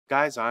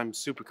Guys, I'm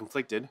super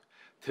conflicted.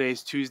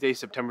 Today's Tuesday,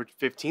 September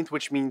 15th,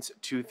 which means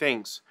two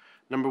things.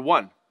 Number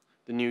one,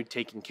 the new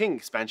Taken King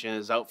expansion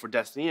is out for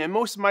Destiny, and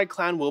most of my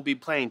clan will be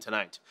playing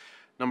tonight.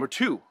 Number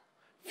two,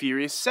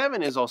 Furious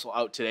 7 is also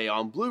out today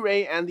on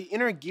Blu-ray, and the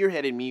inner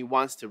gearhead in me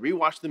wants to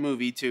rewatch the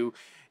movie to,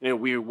 in a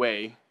weird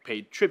way,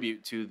 pay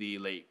tribute to the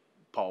late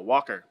Paul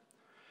Walker.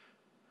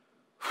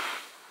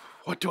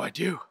 What do I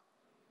do?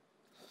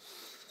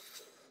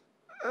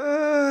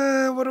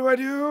 What do I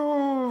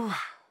do?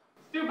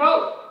 Do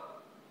both.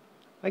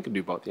 I could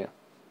do both, yeah.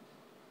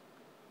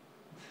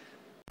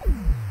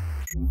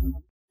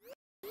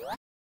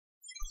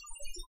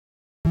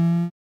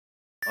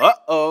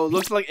 Uh-oh,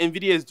 looks like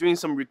Nvidia is doing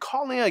some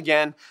recalling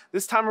again.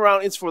 This time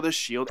around, it's for the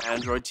Shield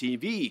Android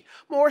TV.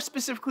 More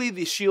specifically,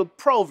 the Shield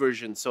Pro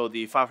version, so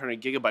the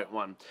 500GB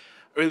one.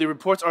 Early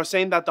reports are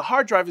saying that the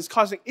hard drive is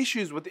causing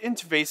issues with the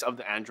interface of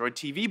the Android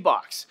TV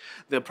box.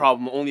 The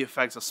problem only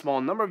affects a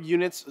small number of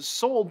units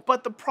sold,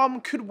 but the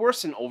problem could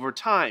worsen over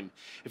time.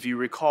 If you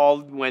recall,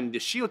 when the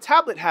Shield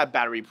tablet had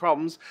battery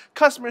problems,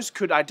 customers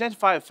could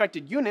identify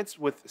affected units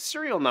with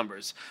serial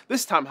numbers.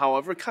 This time,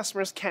 however,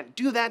 customers can't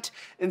do that.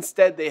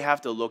 Instead, they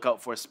have to look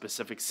out for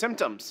specific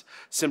symptoms.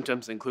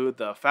 Symptoms include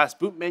the fast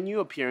boot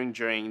menu appearing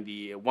during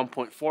the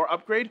 1.4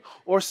 upgrade,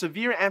 or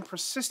severe and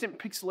persistent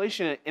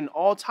pixelation in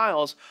all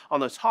tiles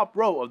on the top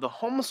row of the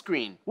home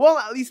screen. Well,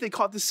 at least they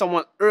caught this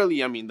somewhat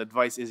early. I mean, the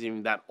device isn't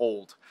even that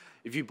old.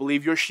 If you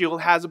believe your Shield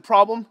has a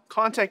problem,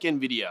 contact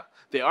Nvidia.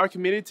 They are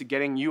committed to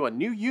getting you a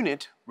new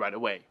unit right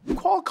away.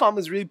 Qualcomm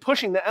is really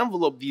pushing the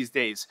envelope these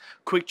days.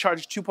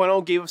 Quickcharge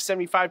 2.0 gave us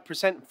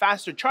 75%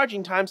 faster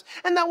charging times,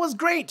 and that was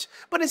great.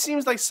 But it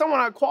seems like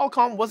someone at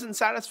Qualcomm wasn't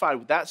satisfied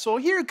with that, so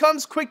here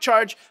comes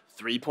Quickcharge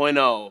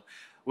 3.0.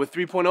 With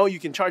 3.0, you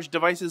can charge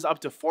devices up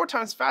to 4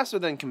 times faster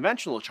than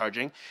conventional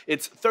charging.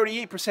 It's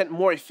 38%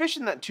 more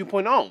efficient than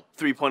 2.0.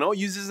 3.0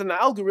 uses an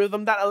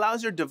algorithm that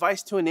allows your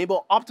device to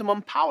enable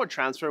optimum power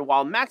transfer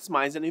while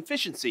maximizing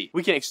efficiency.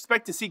 We can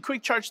expect to see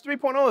Quickcharge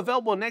 3.0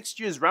 available next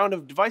year's round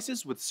of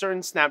devices with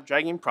certain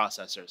Snapdragon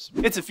processors.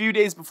 It's a few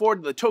days before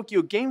the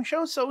Tokyo Game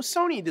Show, so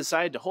Sony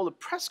decided to hold a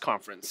press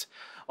conference.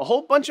 A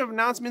whole bunch of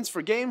announcements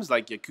for games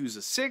like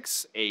Yakuza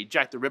 6, a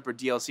Jack the Ripper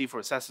DLC for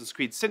Assassin's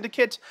Creed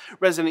Syndicate,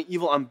 Resident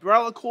Evil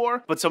Umbrella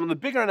Corps, but some of the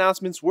bigger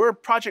announcements were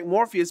Project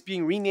Morpheus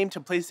being renamed to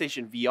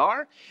PlayStation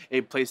VR, a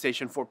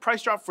PlayStation 4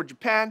 price drop for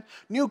Japan,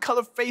 new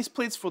color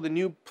faceplates for the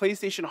new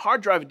PlayStation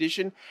Hard Drive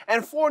Edition,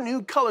 and 4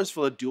 new colors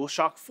for the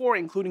DualShock 4,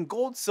 including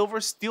gold, silver,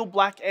 steel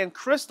black, and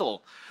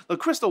crystal. The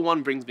crystal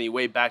one brings me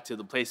way back to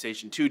the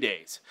PlayStation 2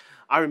 days.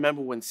 I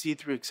remember when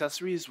see-through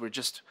accessories were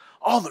just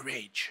all the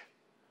rage.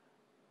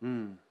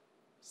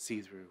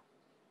 See-through.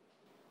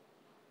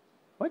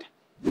 What?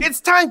 It's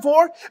time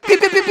for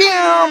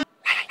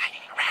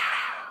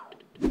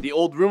The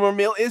old rumor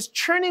mill is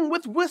churning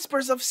with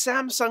whispers of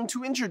Samsung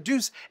to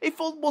introduce a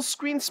foldable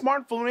screen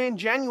smartphone in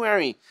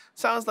January.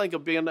 Sounds like a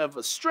bit of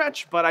a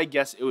stretch, but I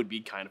guess it would be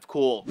kind of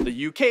cool.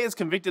 The UK has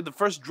convicted the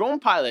first drone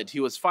pilot. He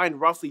was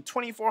fined roughly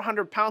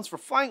 £2,400 for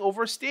flying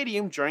over a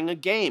stadium during a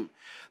game.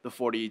 The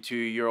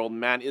 42-year-old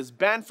man is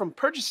banned from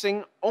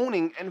purchasing,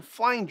 owning, and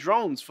flying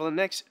drones for the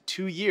next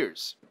 2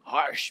 years.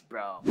 Harsh,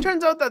 bro.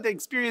 Turns out that the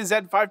Xperia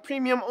Z5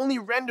 Premium only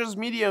renders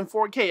media in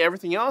 4K.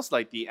 Everything else,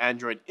 like the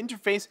Android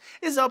interface,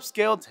 is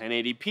upscaled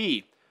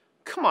 1080p.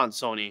 Come on,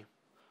 Sony.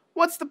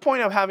 What's the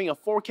point of having a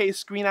 4K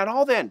screen at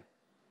all then?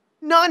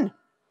 None.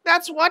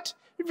 That's what.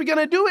 If you're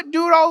gonna do it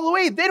all the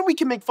way. Then we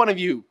can make fun of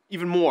you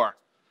even more.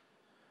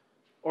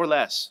 Or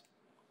less.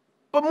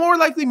 But more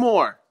likely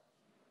more.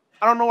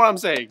 I don't know what I'm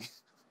saying.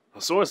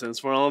 Sources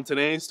for all of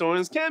today's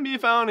stories can be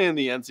found in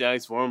the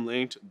NCI's forum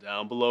linked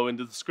down below in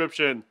the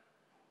description.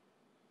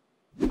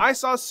 I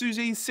saw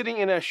Susie sitting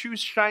in a shoe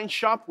shine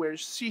shop where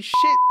she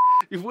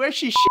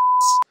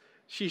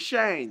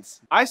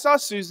shines. I saw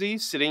Susie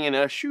sitting in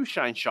a shoe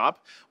shine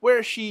shop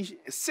where she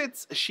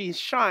sits, she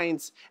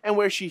shines, and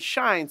where she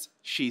shines,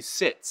 she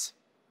sits.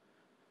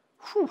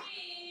 Whew.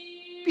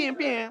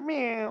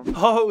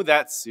 Oh,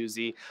 that's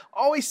Susie.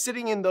 Always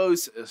sitting in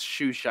those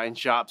shoe shine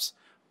shops.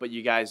 But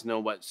you guys know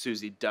what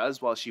Susie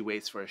does while she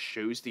waits for her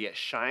shoes to get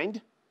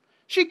shined?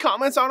 She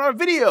comments on our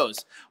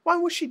videos. Why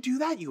would she do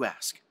that, you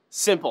ask?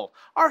 Simple,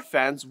 our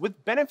Fans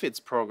with Benefits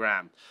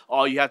program.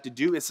 All you have to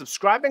do is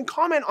subscribe and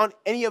comment on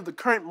any of the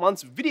current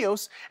month's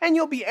videos, and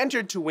you'll be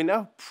entered to win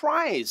a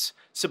prize.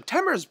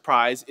 September's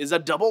prize is a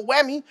double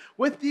whammy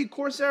with the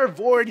Corsair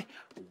Void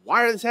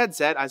wireless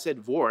headset. I said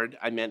Void,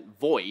 I meant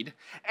Void.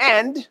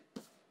 And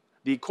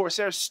the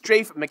Corsair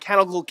Strafe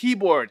mechanical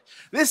keyboard.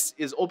 This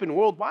is open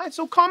worldwide,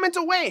 so comment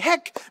away.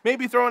 Heck,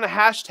 maybe throw in a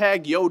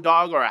hashtag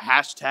YoDog or a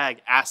hashtag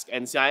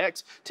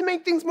AskNCIX to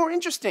make things more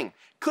interesting.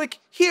 Click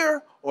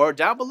here or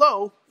down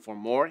below for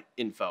more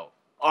info.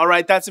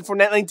 Alright, that's it for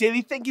Netlinked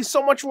Daily. Thank you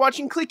so much for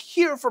watching. Click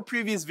here for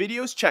previous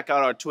videos. Check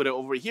out our Twitter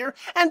over here.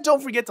 And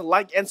don't forget to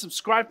like and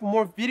subscribe for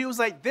more videos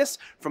like this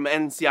from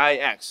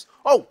NCIX.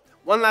 Oh,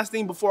 One last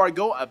thing before I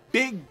go, a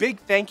big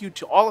thank you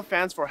to all the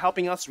fans for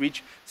helping us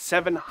reach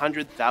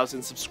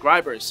 700,000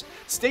 subscribers.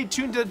 Stay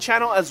tuned to the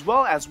channel as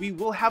well, as we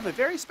will have a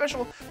very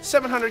special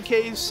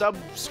 700k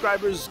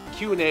subscribers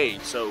Q&A,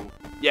 so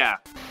yeah.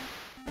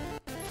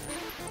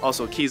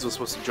 Also, Keys was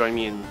supposed to join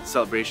me in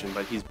celebration,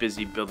 but he's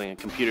busy building a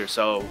computer,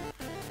 so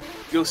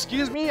if you'll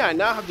excuse me, I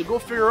now have to go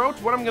figure out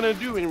what I'm gonna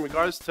do in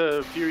regards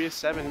to Furious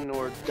 7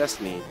 or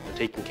Destiny, The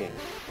Taken King.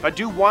 If I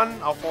do one,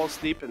 I'll fall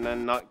asleep and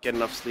then not get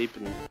enough sleep,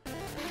 and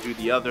do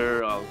the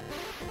other, I'll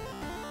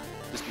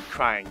just be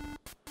crying.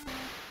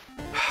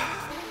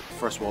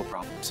 First world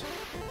problems.